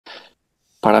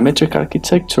Parametric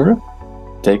architecture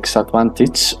takes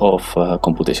advantage of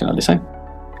computational design.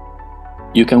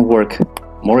 You can work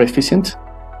more efficient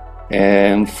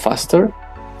and faster,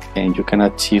 and you can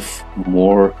achieve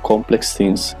more complex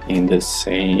things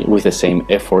with the same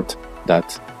effort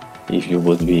that if you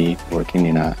would be working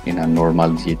in a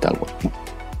normal digital way.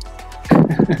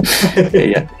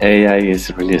 AI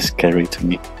is really scary to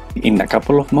me. In a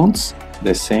couple of months,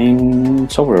 the same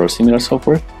software or similar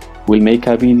software will make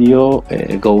a video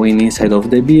going inside of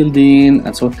the building,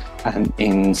 and so. And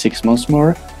in 6 months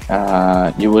more,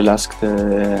 you will ask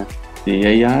the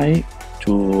AI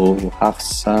to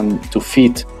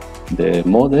fit the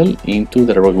model into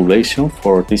the regulation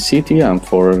for this city and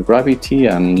for gravity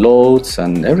and loads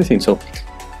and everything. So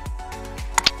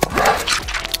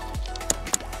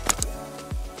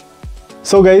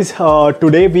guys,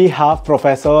 today we have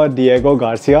Professor Diego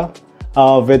Garcia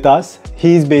with us.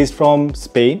 He's based from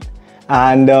Spain,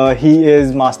 and he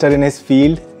is master in his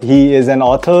field. He is an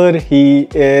author, he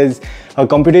is a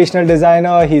computational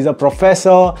designer, he's a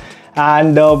professor,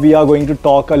 and we are going to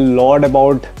talk a lot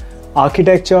about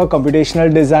architecture,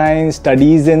 computational design,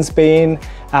 studies in Spain,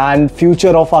 and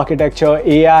future of architecture,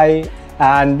 AI,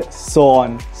 and so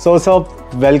on. So sir,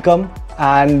 welcome,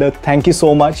 and thank you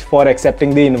so much for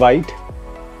accepting the invite.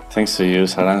 Thanks to you,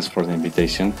 Sarans, for the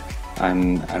invitation.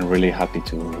 I'm really happy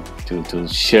to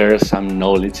share some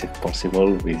knowledge, if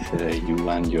possible, with you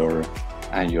and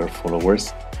your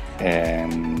followers.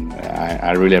 And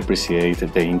I really appreciate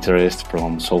the interest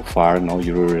from so far. Now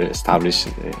you're established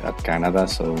at Canada,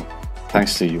 so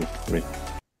thanks to you, really.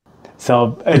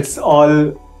 So it's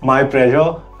all my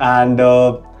pleasure. And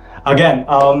again,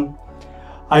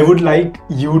 I would like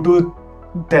you to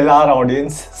tell our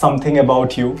audience something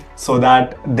about you so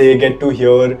that they get to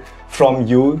hear from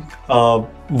you.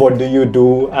 What do you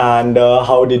do, and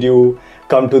how did you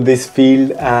come to this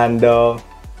field, and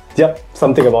yeah,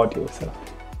 something about you, sir.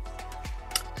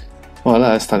 Well,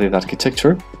 I studied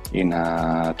architecture in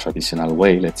a traditional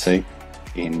way, let's say,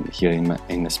 here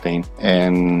in Spain,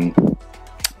 and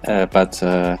but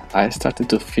I started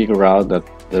to figure out that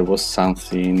there was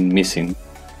something missing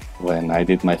when I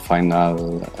did my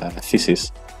final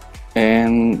thesis,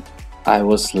 and I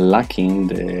was lacking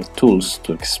the tools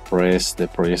to express the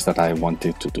projects that I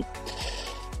wanted to do.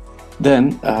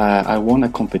 Then I won a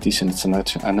competition. It's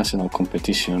a national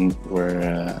competition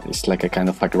where it's like a kind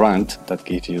of a grant that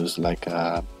gives you like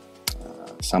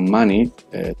some money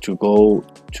to go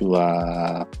to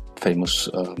a famous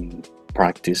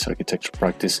architecture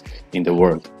practice in the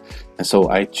world. And so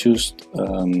I chose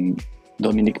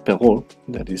Dominique Perrault,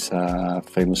 that is a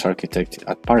famous architect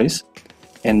at Paris,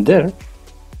 and there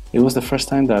it was the first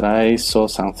time that I saw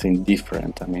something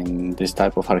different. I mean, this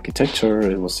type of architecture,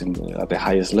 it was at the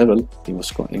highest level. It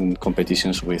was in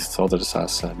competitions with others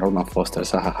as Norman Foster,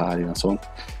 Zaha Hadid, and so on.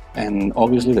 And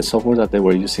obviously the software that they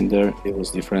were using there, it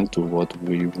was different to what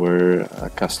we were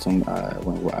accustomed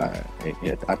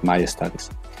at my studies.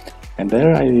 And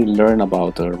there I learned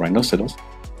about rhinoceros.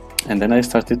 And then I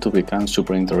started to become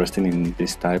super interested in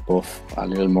this type of a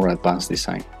little more advanced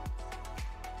design.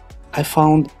 I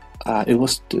found it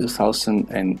was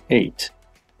 2008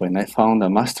 when I found a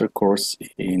master course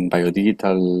in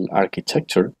biodigital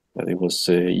architecture that it was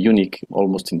unique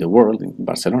almost in the world in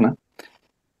Barcelona,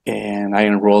 and I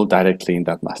enrolled directly in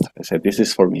that master. I said, this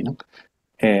is for me, no?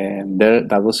 And there,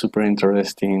 that was super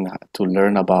interesting to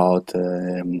learn about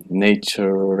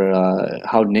nature,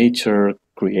 how nature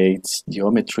creates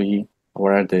geometry,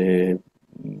 what are the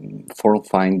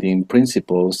form-finding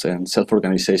principles and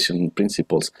self-organization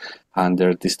principles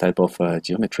under this type of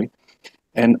geometry.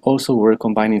 And also we're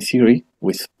combining theory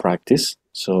with practice.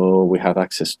 So we had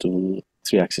access to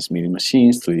 3-axis milling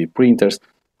machines, 3D printers,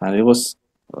 and it was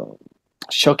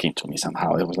shocking to me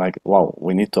somehow. It was like, wow,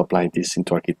 we need to apply this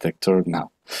into architecture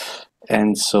now.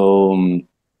 And so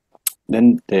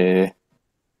then the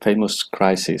famous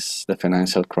crisis, the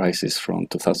financial crisis from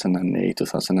 2008,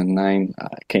 2009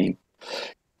 came.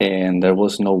 And there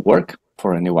was no work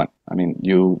for anyone. I mean,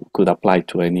 you could apply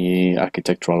to any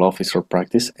architectural office or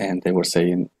practice, and they were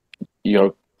saying,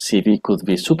 your CV could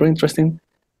be super interesting,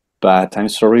 but I'm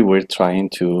sorry, we're trying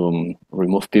to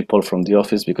remove people from the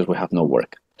office because we have no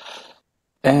work.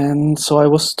 And so I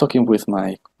was talking with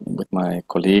my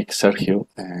colleague Sergio,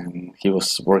 and he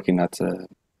was working at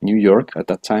New York at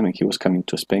that time, and he was coming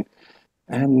to Spain.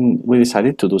 And we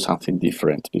decided to do something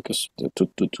different, because to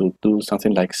do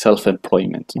something like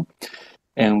self-employment. No?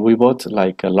 And we bought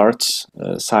like a large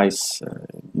size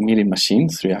milling machine,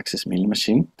 3-axis milling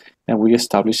machine, and we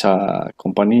established a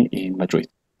company in Madrid.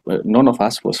 none of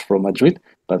us was from Madrid,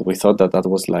 but we thought that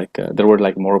was like there were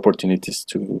like more opportunities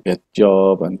to get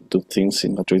job and do things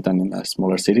in Madrid than in a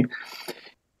smaller city,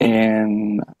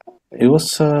 and it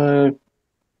was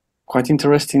quite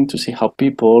interesting to see how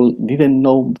people didn't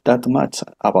know that much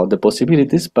about the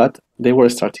possibilities, but they were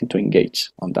starting to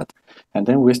engage on that. And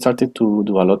then we started to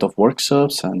do a lot of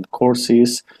workshops and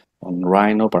courses on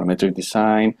Rhino, parametric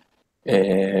design.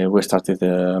 We started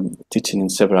teaching in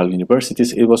several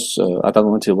universities. It was, at that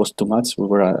moment, it was too much. We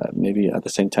were maybe at the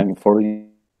same time in 4 years,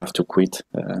 have to quit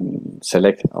and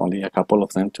select only a couple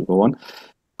of them to go on.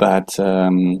 But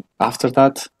after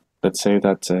that, let's say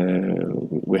that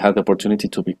we had the opportunity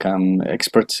to become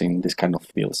experts in this kind of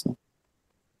fields. No?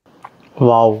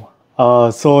 Wow.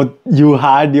 So you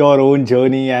had your own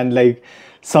journey and like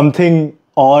something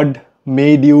odd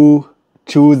made you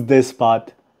choose this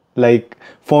path. Like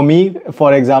for me,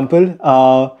 for example,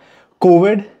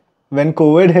 COVID, when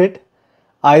COVID hit,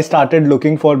 I started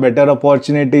looking for better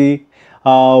opportunity.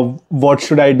 What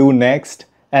should I do next?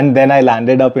 And then I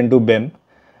landed up into BIM.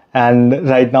 And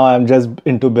right now I'm just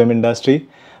into BIM industry.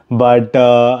 But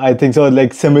I think so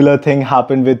like similar thing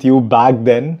happened with you back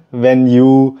then when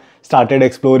you started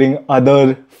exploring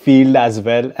other field as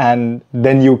well, and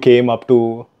then you came up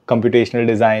to computational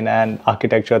design and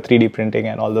architecture, 3D printing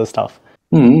and all those stuff.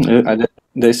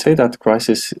 They say that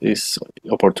crisis is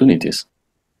opportunities.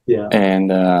 Yeah.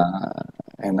 And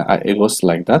it was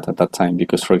like that at that time,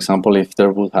 because, for example, if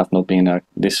there would have not been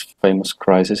this famous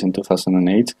crisis in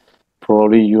 2008,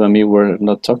 probably you and me were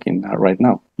not talking right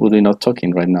now. Would be not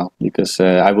talking right now, because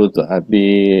I would have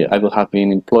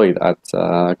been employed at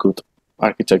a good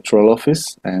architectural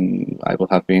office, and I would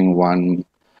have been one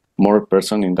more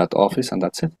person in that office, and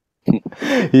that's it.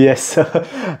 Yes,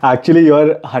 actually,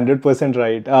 you're 100%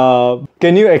 right.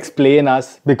 Can you explain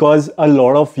us? Because a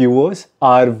lot of viewers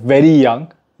are very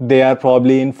young. They are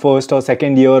probably in first or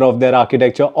second year of their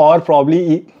architecture, or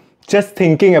probably just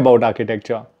thinking about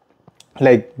architecture,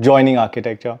 like joining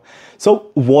architecture.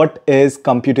 So, what is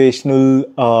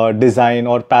computational design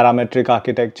or parametric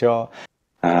architecture?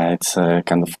 It's a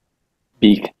kind of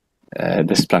big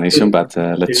explanation, but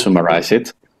let's summarize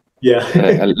it.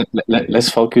 Yeah.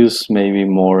 Let's focus maybe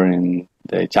more in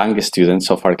the young students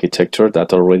of architecture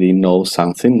that already know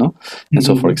something, no? And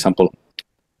so, for example,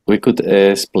 we could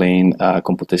explain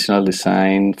computational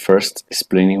design first,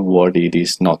 explaining what it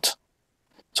is not.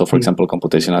 So, for example,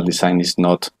 computational design is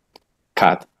not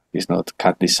CAD. It's not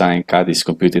CAD design. CAD is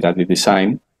computer-aided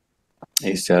design.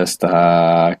 It's just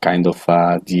a kind of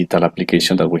a digital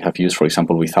application that we have used, for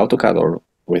example, with AutoCAD or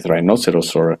with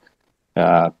Rhinoceros or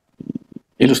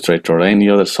Illustrator or any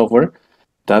other software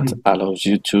that allows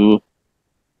you to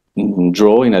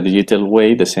draw in a digital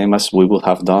way, the same as we would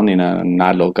have done in an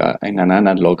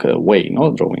analog way,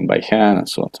 no, drawing by hand and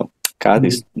so on. So CAD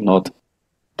is not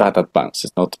that advanced.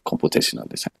 It's not computational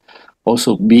design.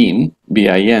 Also, BIM,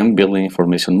 Building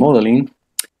Information Modeling,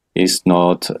 is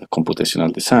not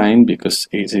computational design, because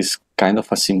it is kind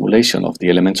of a simulation of the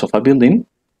elements of a building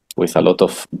with a lot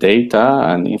of data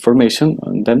and information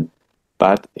on them,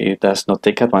 but it does not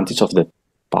take advantage of the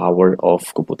power of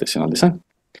computational design.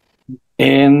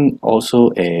 And also,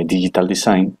 digital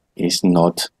design is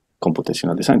not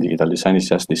computational design. Digital design is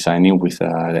just designing with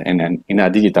in a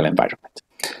digital environment.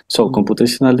 So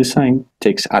computational design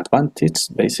takes advantage,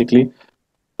 basically,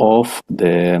 of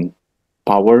the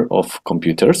power of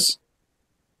computers.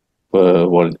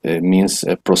 It means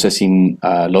processing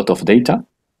a lot of data,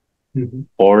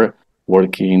 or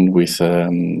working with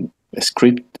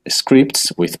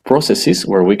scripts with processes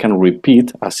where we can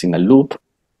repeat, as in a loop,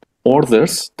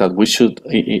 orders that we should,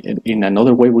 in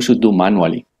another way, we should do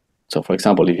manually. So, for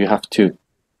example, if you have to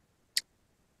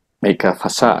make a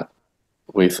facade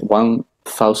with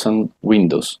 1,000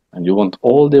 windows and you want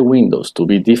all the windows to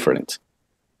be different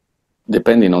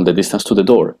depending on the distance to the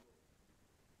door,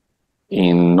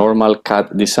 in normal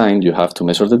CAD design, you have to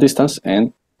measure the distance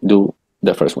and do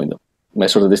the first window.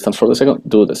 Measure the distance for the second,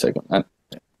 do the second. And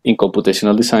in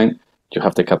computational design, you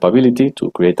have the capability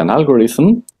to create an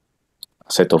algorithm,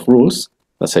 a set of rules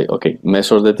that say, okay,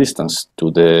 measure the distance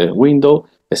to the window,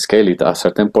 scale it a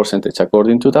certain percentage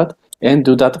according to that, and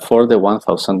do that for the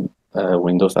 1,000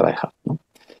 windows that I have. No?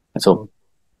 And so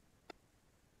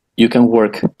you can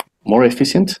work more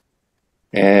efficient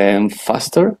and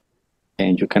faster,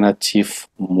 and you can achieve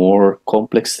more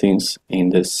complex things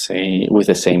with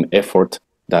the same effort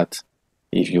that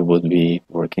if you would be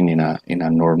working in a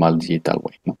normal digital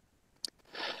way. No?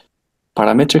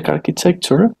 Parametric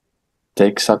architecture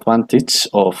takes advantage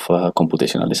of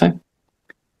computational design.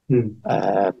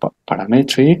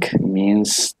 Parametric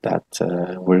means that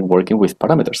we're working with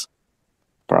parameters.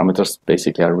 parameters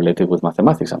basically are related with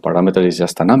mathematics. A parameter is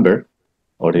just a number,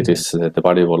 or it is the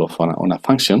variable of on a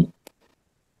function.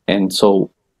 And so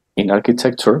in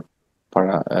architecture,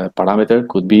 parameter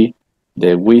could be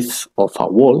the width of a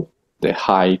wall, the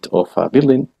height of a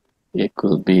building. It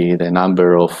could be the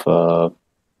number of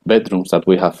bedrooms that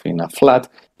we have in a flat.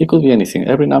 It could be anything.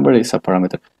 Every number is a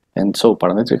parameter. And so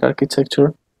parametric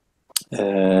architecture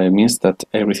means that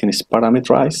everything is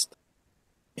parameterized,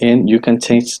 and you can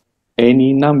change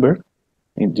any number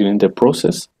during the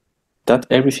process, that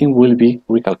everything will be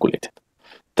recalculated.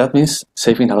 That means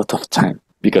saving a lot of time,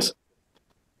 because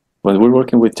when we're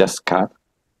working with just CAD,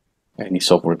 any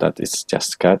software that is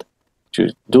just CAD, you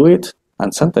do it,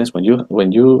 and sometimes when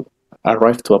you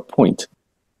arrive to a point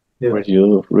where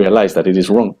you realize that it is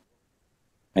wrong,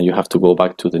 and you have to go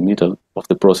back to the middle of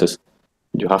the process,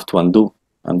 you have to undo,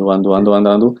 and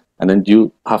then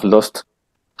you have lost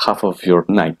half of your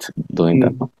night doing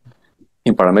that.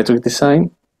 In parametric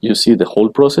design, you see the whole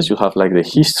process. You have like the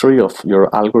history of your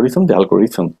algorithm,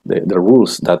 the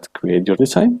rules that create your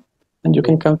design, and you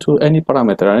can come to any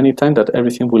parameter at any time that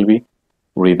everything will be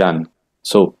redone.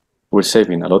 So we're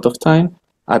saving a lot of time.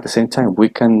 At the same time, we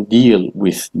can deal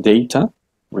with data.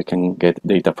 We can get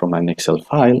data from an Excel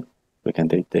file. We can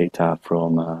get data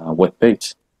from a web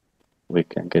page. We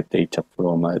can get data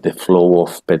from the flow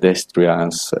of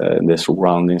pedestrians, the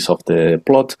surroundings of the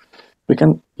plot. We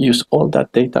can use all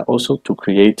that data also to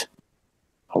create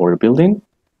our building,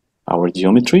 our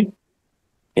geometry,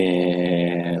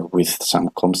 with some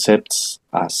concepts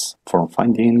as form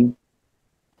finding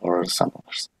or some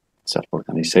others,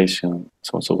 self-organization.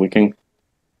 So we can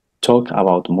talk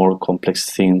about more complex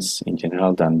things in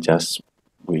general than just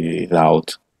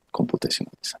without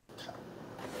computational design.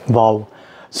 Wow.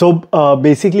 So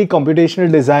basically,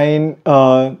 computational design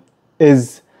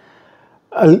is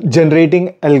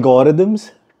generating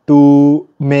algorithms to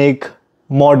make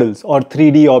models or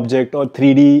 3D object or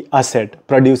 3D asset,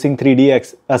 producing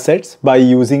 3D assets by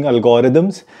using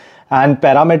algorithms. And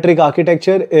parametric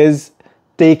architecture is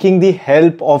taking the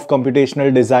help of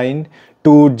computational design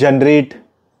to generate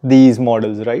these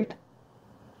models, right?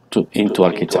 Into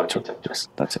architecture. Yes,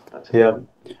 that's it. Yeah.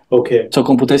 Okay. So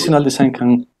computational design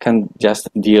can just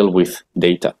deal with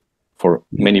data for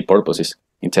many purposes,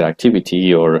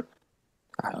 interactivity or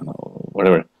I don't know,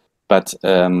 whatever. But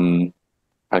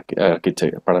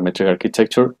parametric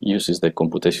architecture uses the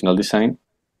computational design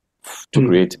to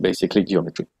create basically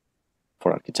geometry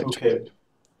for architecture.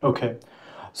 Okay.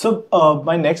 So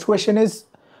my next question is,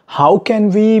 how can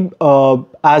we,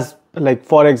 as like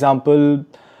for example,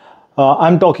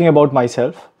 I'm talking about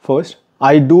myself first.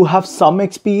 I do have some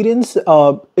experience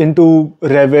into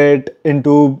Revit,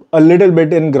 into a little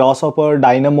bit in Grasshopper,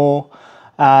 Dynamo,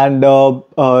 and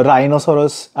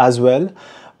Rhinoceros as well.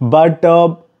 But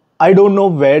I don't know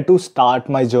where to start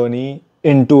my journey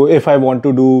into if I want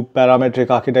to do parametric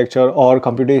architecture or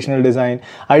computational design.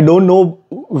 I don't know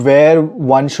where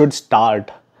one should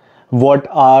start. What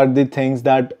are the things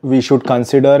that we should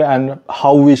consider and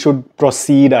how we should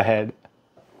proceed ahead?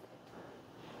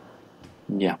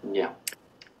 Yeah.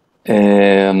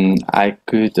 I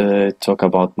could talk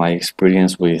about my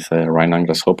experience with Rhino and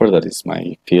Grasshopper. That is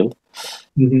my field.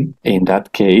 In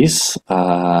that case,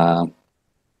 I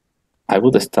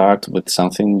would start with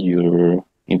something you're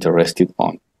interested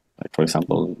on. Like, for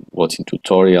example, watching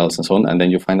tutorials and so on, and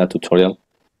then you find a tutorial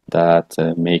that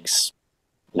makes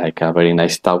like a very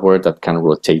nice tower that can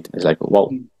rotate. It's like, wow,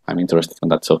 I'm interested in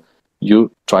that. So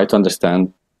you try to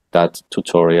understand that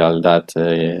tutorial, that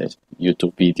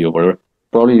YouTube video, whatever.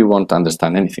 Probably you won't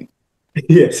understand anything.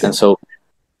 Yes. And so,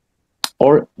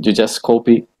 or you just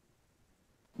copy,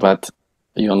 but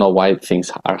you don't know why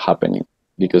things are happening,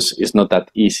 because it's not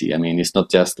that easy. I mean, it's not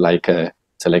just like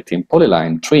selecting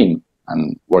polyline, trim,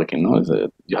 and working. No,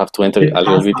 you have to enter a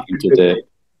little bit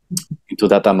into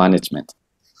data management.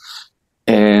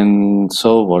 And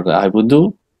so what I would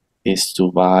do is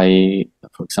to buy,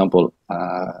 for example,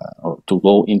 or to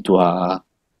go into a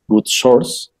good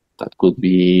source that could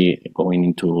be going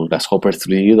into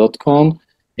grasshopper3d.com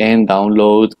and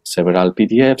download several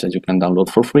PDFs that you can download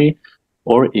for free,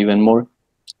 or even more.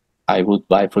 I would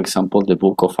buy, for example, the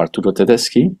book of Arturo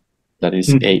Tedeschi, that is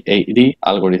AAD,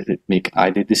 Algorithmic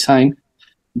ID Design.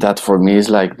 That for me is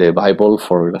like the Bible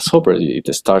for Grasshopper. It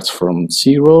starts from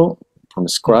zero, from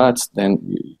scratch, then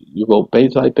you go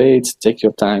page by page, take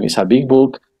your time. It's a big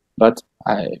book, but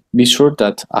be sure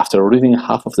that after reading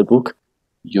half of the book,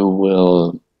 you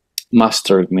will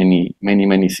master many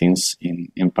things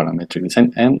in parametric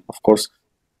design, and of course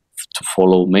to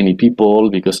follow many people,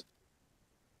 because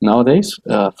nowadays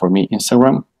for me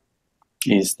Instagram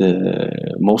is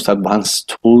the most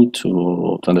advanced tool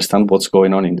to understand what's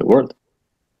going on in the world.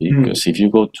 Because if you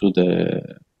go to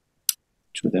the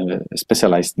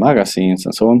specialized magazines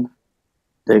and so on,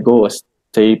 they go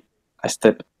a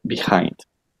step behind.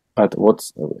 But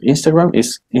what's Instagram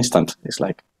is instant. It's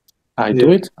like I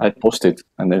do it, I post it,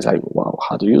 and then it's like, wow,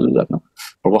 how do you do that now?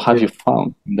 Or what have you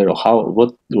found there? Or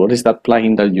what is that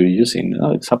plugin that you're using?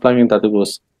 It's a plugin that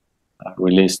was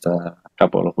released a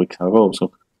couple of weeks ago.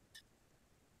 So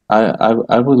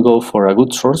I would go for a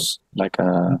good source like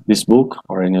this book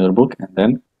or any other book, and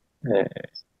then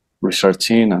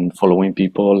researching and following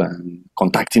people and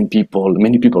contacting people.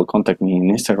 Many people contact me in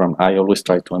Instagram. I always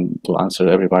try to answer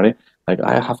everybody. Like,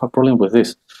 I have a problem with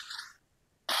this.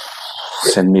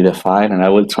 Send me the file, and I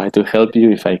will try to help you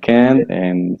if I can.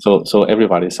 And so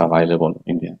everybody is available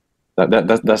in the end.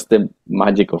 That's the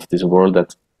magic of this world.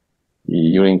 That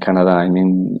you're in Canada, I'm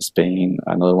in Spain,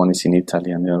 another one is in Italy,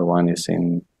 and the other one is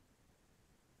in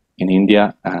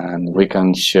India, and we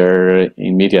can share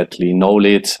immediately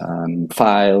knowledge and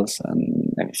files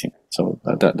and anything. So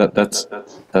that's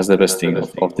the best thing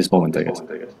of this moment, I guess.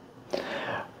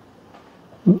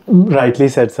 Rightly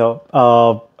said, sir.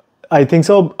 I think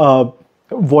so.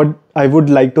 What I would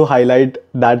like to highlight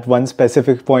that one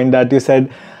specific point that you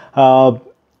said,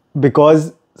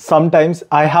 because sometimes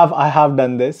I have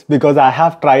done this because I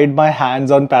have tried my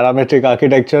hands on parametric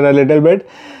architecture a little bit.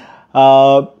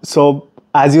 So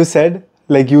as you said,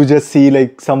 like you just see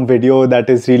like some video that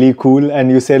is really cool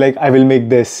and you say like, I will make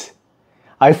this.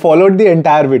 I followed the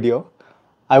entire video.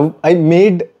 I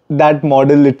made that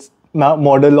model. It's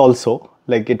model also,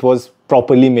 like it was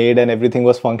properly made and everything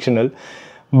was functional,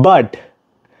 but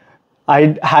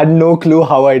I had no clue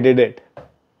how I did it,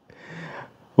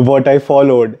 what I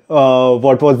followed,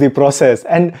 what was the process,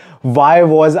 and why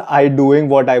was I doing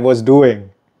what I was doing,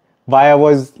 why I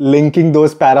was linking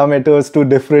those parameters to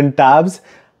different tabs.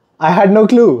 I had no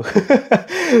clue.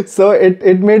 So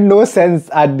it made no sense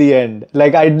at the end.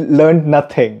 Like I learned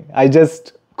nothing. I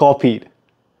just copied.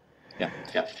 Yeah.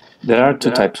 There are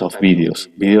two types of videos.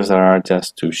 Videos that are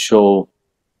just to show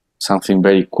something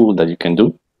very cool that you can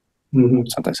do.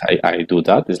 Sometimes I do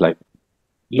that. It's like,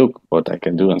 look what I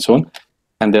can do and so on.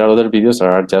 And there are other videos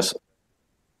that are just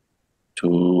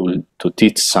to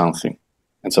teach something.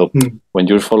 And so when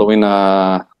you're following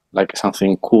like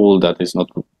something cool that is not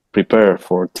prepared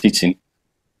for teaching,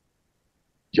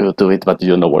 you do it, but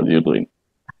you don't know what you're doing.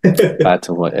 But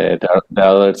there are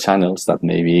other channels that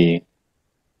maybe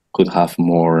could have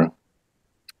more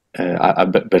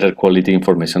better quality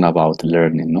information about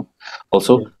learning. No?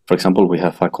 Also, for example, we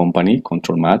have a company,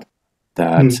 Control Math,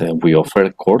 that we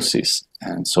offer courses,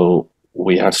 and so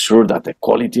we are sure that the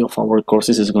quality of our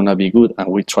courses is going to be good, and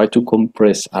we try to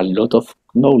compress a lot of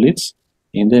knowledge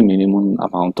in the minimum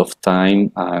amount of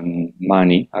time and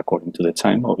money, according to the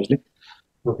time, obviously.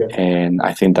 Okay. And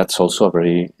I think that's also a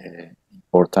very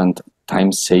important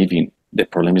time saving. The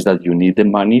problem is that you need the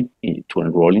money to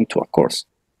enroll into a course.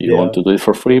 You want to do it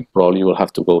for free, probably you will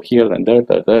have to go here and there,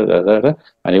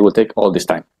 and it will take all this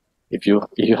time. If you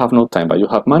have no time, but you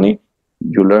have money,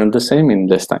 you learn the same in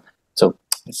less time. So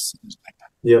it's like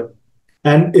that. Yeah.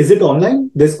 And is it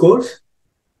online, this course?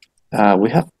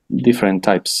 We have different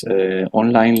types.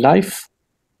 Online live,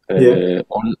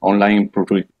 online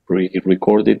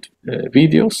pre-recorded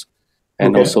videos,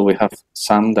 and also we have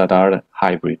some that are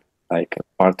hybrid, like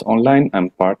part online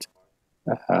and part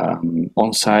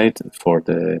on-site for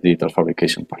the digital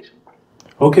fabrication part.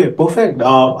 Okay, perfect.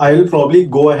 I'll probably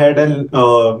go ahead and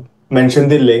mention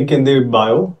the link in the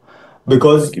bio,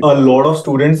 because a lot of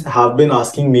students have been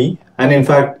asking me, and in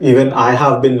fact even I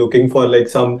have been looking for like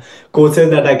some courses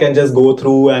that I can just go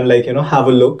through and like have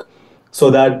a look,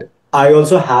 so that I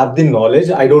also have the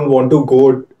knowledge. I don't want to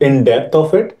go in depth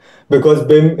of it because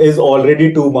BIM is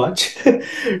already too much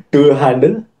to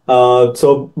handle.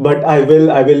 But I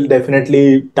will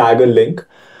definitely tag a link.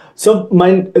 So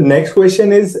my next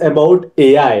question is about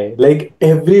AI. Like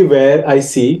everywhere I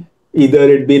see, either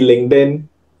it be LinkedIn,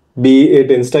 be it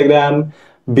Instagram,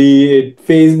 be it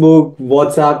Facebook,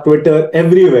 WhatsApp, Twitter,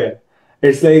 everywhere.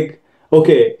 It's like,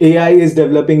 okay, AI is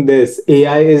developing this,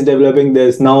 AI is developing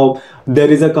this. Now there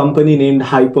is a company named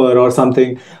Hyper or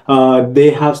something.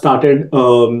 They have started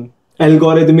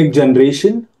algorithmic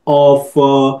generation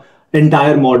of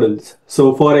entire models.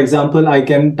 So for example, I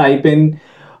can type in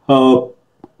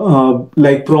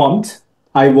like prompts.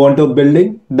 I want a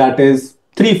building that is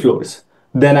 3 floors.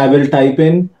 Then I will type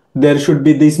in there should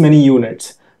be this many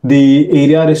units. The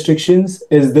area restrictions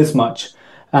is this much,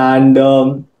 and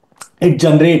it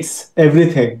generates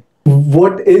everything.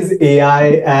 What is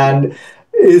AI, and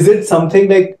is it something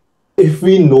like if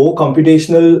we know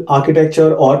computational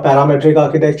architecture or parametric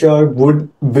architecture,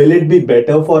 will it be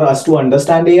better for us to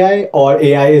understand AI, or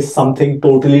AI is something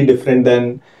totally different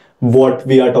than what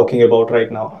we are talking about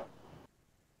right now?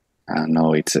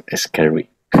 No, it's scary.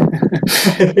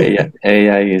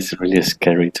 AI is really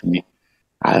scary to me.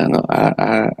 I don't know.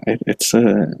 It's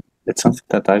something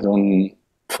that I don't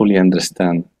fully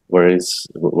understand where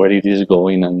it is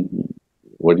going and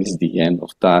what is the end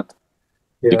of that.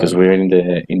 Because Yeah, we're in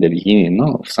the beginning, no,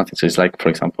 of something. So it's like, for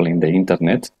example, in the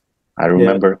internet. I yeah,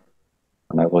 remember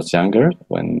when I was younger,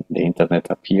 when the internet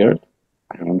appeared.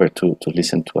 I remember to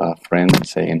listen to a friend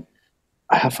saying,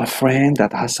 I have a friend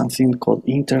that has something called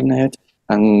internet,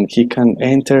 and he can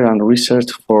enter and research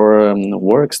for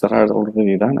works that are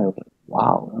already done. I was like,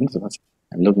 wow.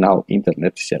 And look now,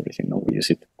 internet is everything. No, we use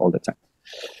it all the time.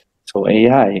 So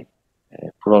AI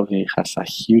probably has a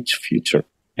huge future.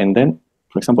 And then,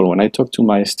 for example, when I talk to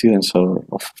my students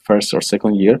of first or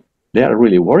second year, they are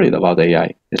really worried about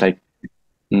AI. It's like,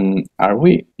 are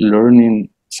we learning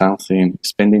something,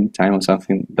 spending time on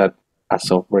something that a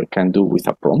software can do with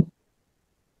a prompt?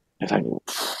 It's like,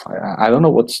 I don't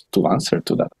know what to answer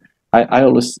to that. I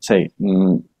always say,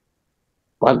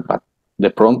 well, but the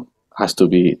prompt has to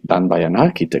be done by an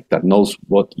architect that knows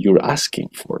what you're asking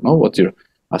for, not what you're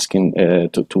asking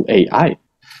to AI.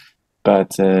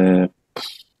 But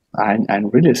I'm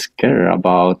really scared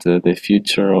about the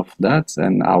future of that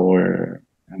and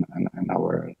and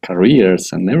our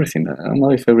careers and everything. I don't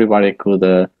know if everybody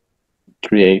could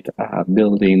create a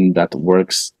building that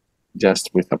works just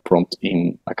with a prompt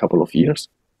in a couple of years,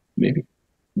 maybe.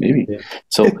 yeah.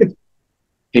 So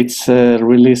it's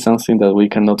really something that we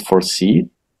cannot foresee,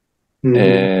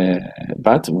 Mhm.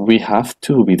 but we have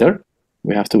to be there.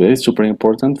 We have to be. It's super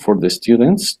important for the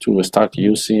students to start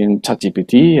using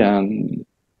ChatGPT and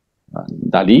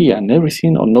DALI and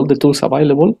everything on all the tools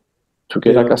available to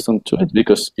get Yeah. accustomed to it.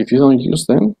 Because if you don't use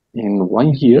them in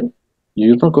 1 year,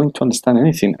 you're not going to understand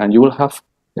anything, and you will have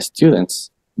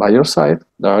students by your side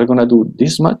that are going to do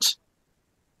this much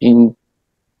in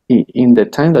in the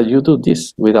time that you do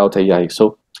this without AI.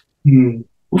 So Hmm.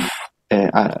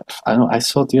 I know I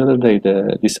saw the other day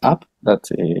this app that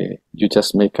you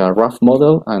just make a rough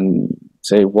model and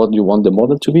say what you want the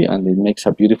model to be, and it makes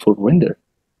a beautiful render.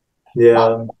 Wow.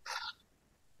 Yeah.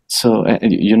 So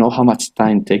you know how much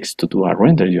time takes to do a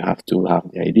render. You have to have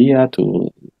the idea to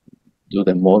do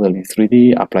the model in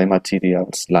 3D, apply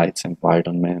materials, lights,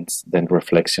 environments, then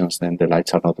reflections, then the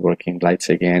lights are not working, lights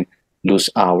again, lose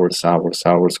hours.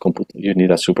 You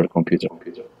need a supercomputer.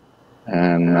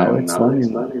 And now it's done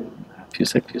in a few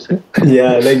seconds.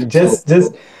 Yeah, like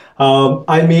So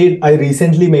I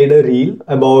recently made a reel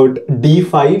about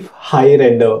D5 high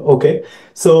render. Okay,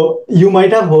 so you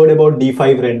might have heard about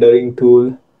D5 rendering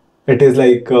tool. It is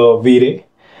like V-Ray.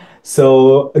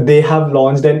 So they have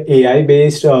launched an AI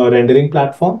based rendering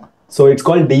platform. So it's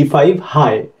called D5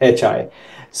 High HI.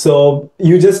 So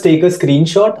you just take a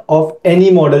screenshot of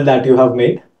any model that you have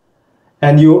made,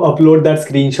 and you upload that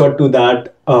screenshot to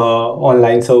that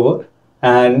online server,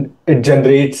 and it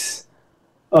generates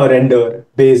a render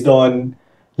based on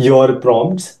your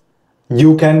prompts.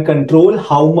 You can control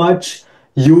how much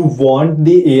you want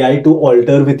the AI to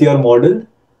alter with your model,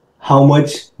 how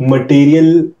much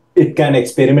material it can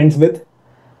experiment with,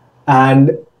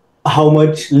 and how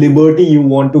much liberty you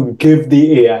want to give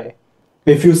the AI.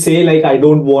 If you say, like, I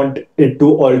don't want it to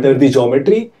alter the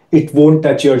geometry, it won't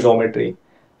touch your geometry.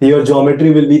 Your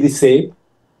geometry will be the same,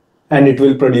 and it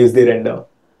will produce the render.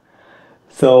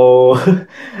 So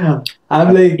I'm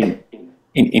but like,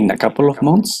 in a couple of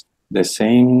months, the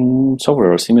same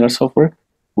software or similar software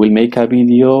will make a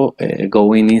video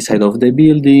going inside of the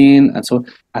building, and so.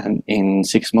 And in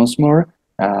 6 months more,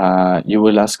 you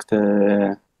will ask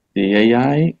the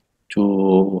AI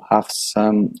to have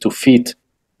some to fit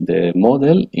the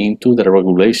model into the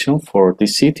regulation for the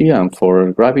city and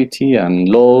for gravity and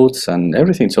loads and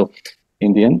everything. So,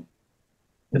 in the end,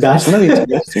 it's that's gonna be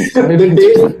interesting. It's gonna be the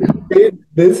interesting. day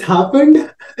this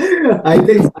happened. I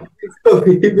think so.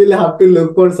 We will have to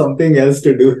look for something else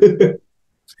to do.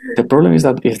 The problem is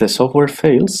that if the software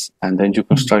fails and then you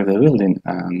construct the building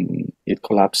and it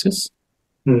collapses,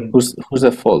 Hmm. who's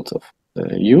the fault of?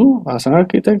 You as an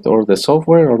architect, or the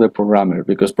software, or the programmer?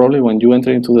 Because probably when you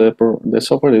enter into the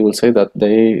software, it will say that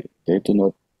they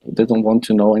don't want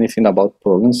to know anything about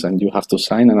problems, and you have to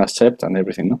sign and accept and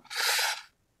everything. No?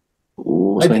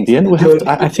 I So in think the so. end, The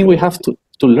I journey, think we have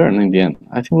to learn. In the end,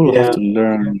 I think we will have yeah, to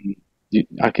learn the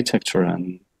architecture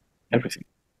and everything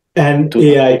and to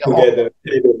AI together.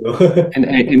 I don't know.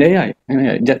 in AI,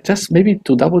 just maybe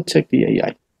to double check the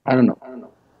AI. I don't know,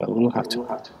 but we'll have to.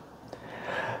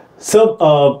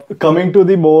 So, coming to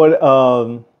the more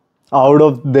out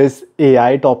of this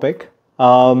AI topic,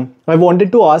 I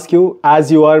wanted to ask you,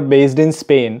 as you are based in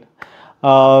Spain,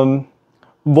 um,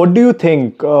 what do you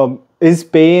think? Is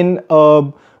Spain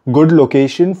a good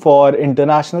location for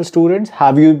international students?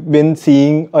 Have you been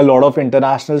seeing a lot of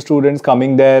international students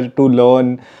coming there to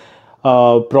learn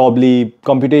probably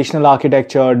computational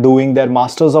architecture, doing their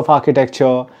masters of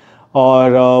architecture,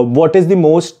 or what is the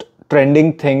most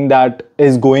trending thing that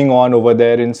is going on over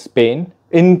there in Spain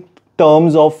in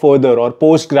terms of further or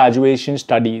post graduation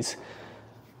studies?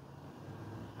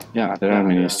 Yeah, there are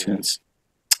many students.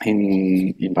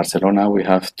 In Barcelona, we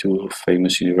have two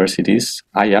famous universities,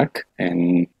 IAC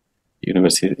and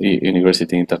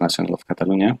University International of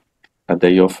Catalonia, that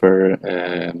they offer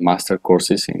master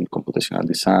courses in computational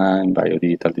design,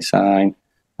 biodigital design,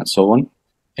 and so on.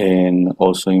 And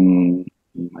also in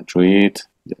Madrid,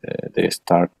 they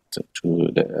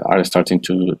are starting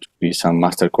to be some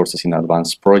master courses in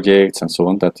advanced projects and so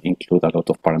on that include a lot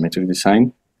of parametric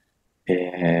design.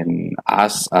 And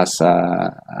as a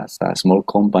small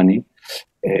company,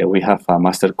 we have a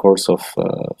master course of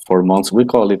 4 months. We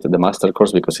call it the master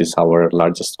course because it's our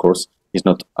largest course. It's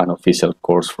not an official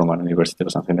course from an university or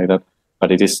something like that,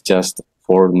 but it is just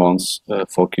 4 months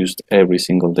focused every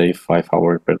single day, 5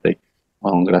 hours per day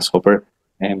on Grasshopper.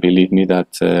 And believe me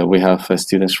that we have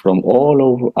students from all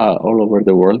over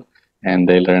the world, and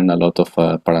they learn a lot of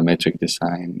parametric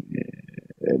design.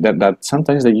 That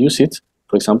sometimes they use it,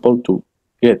 for example, to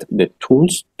get the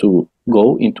tools to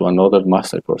go into another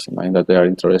master course. Imagine that they are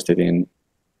interested in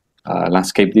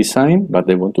landscape design, but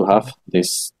they want to have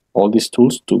all these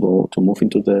tools to move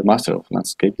into the master of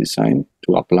landscape design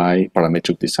to apply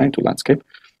parametric design to landscape.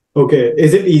 Okay,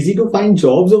 is it easy to find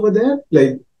jobs over there?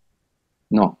 Like,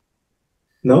 no.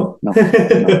 No. No.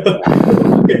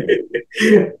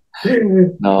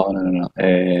 No.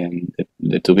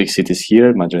 The two big cities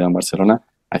here, Madrid and Barcelona,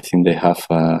 I think they have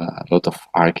a lot of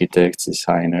architects,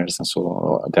 designers, and so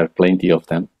on. There are plenty of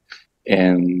them,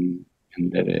 and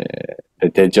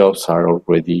the jobs are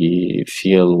already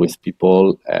filled with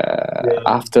people.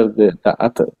 After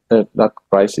that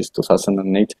crisis,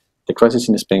 2008, the crisis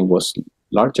in Spain was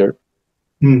larger.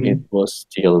 Mm-hmm. It was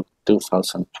till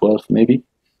 2012, maybe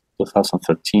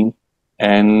 2013,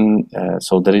 and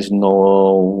so there is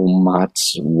no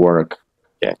much work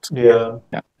yet. Yeah.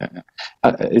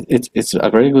 It's a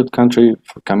very good country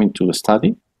for coming to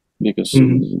study because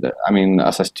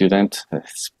as a student,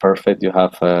 it's perfect. You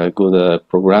have good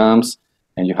programs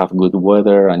and you have good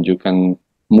weather, and you can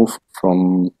move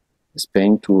from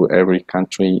Spain to every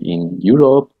country in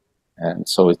Europe, and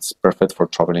so it's perfect for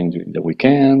traveling during the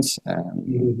weekends.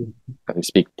 And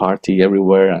this big party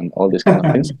everywhere and all these kind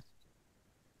of things.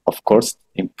 Of course,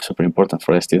 super important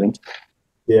for a student.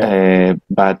 Yeah.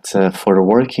 But for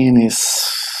working is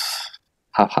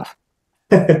half.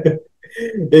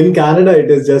 In Canada, it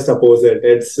is just opposite.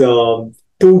 It's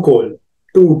too cold.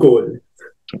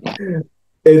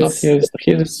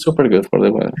 Here is super good for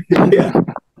the weather. Yeah.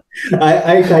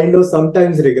 I kind of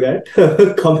sometimes regret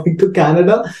coming to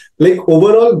Canada. Like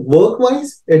overall,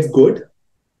 work-wise, it's good.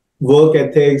 Work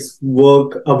ethics,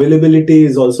 work availability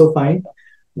is also fine.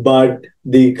 But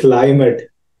the climate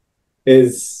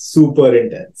is super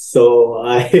intense. So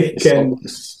and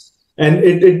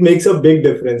it makes a big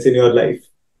difference in your life,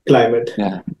 climate.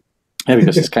 Yeah,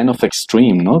 because it's kind of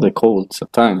extreme, no? The cold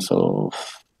at times, so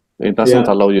it doesn't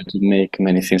allow you to make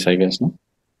many things, I guess, no?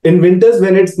 In winters,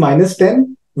 when it's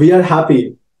 -10, we are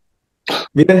happy.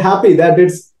 We are happy that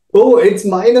it's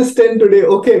 -10 today.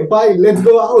 Okay, fine, let's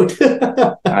go out.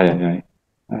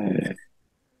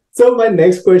 So my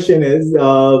next question is,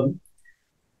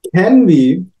 can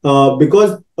we,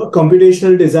 because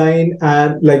computational design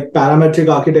and like parametric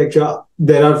architecture,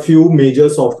 there are few major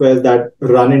softwares that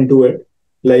run into it,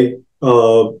 like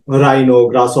Rhino,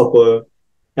 Grasshopper,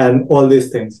 and all these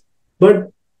things.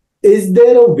 But is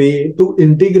there a way to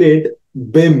integrate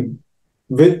BIM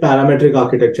with parametric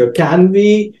architecture? Can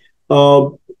we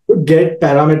get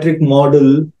parametric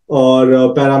model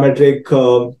or parametric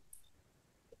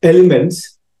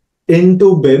elements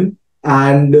into BIM,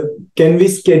 and can we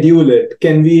schedule it?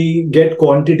 Can we get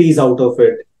quantities out of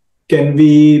it? Can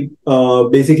we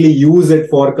basically use it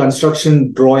for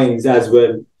construction drawings as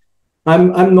well?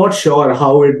 I'm not sure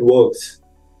how it works.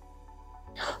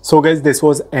 So guys, this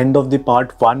was end of the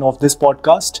part 1 of this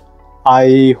podcast.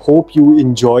 I hope you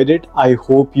enjoyed it. I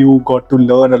hope you got to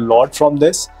learn a lot from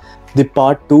this. The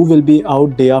part 2 will be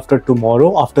out day after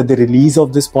tomorrow, after the release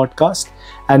of this podcast.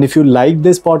 And if you like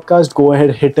this podcast, go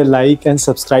ahead, hit a like and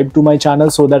subscribe to my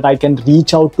channel so that I can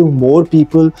reach out to more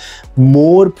people,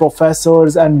 more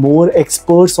professors and more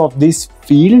experts of this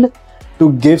field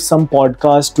to give some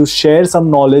podcast, to share some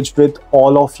knowledge with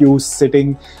all of you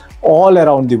sitting all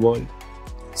around the world.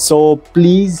 So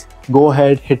please go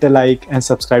ahead, hit a like and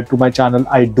subscribe to my channel.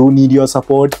 I do need your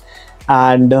support.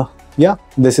 And yeah,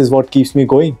 this is what keeps me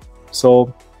going.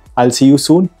 So I'll see you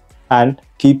soon and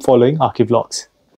keep following Aki Vlogs.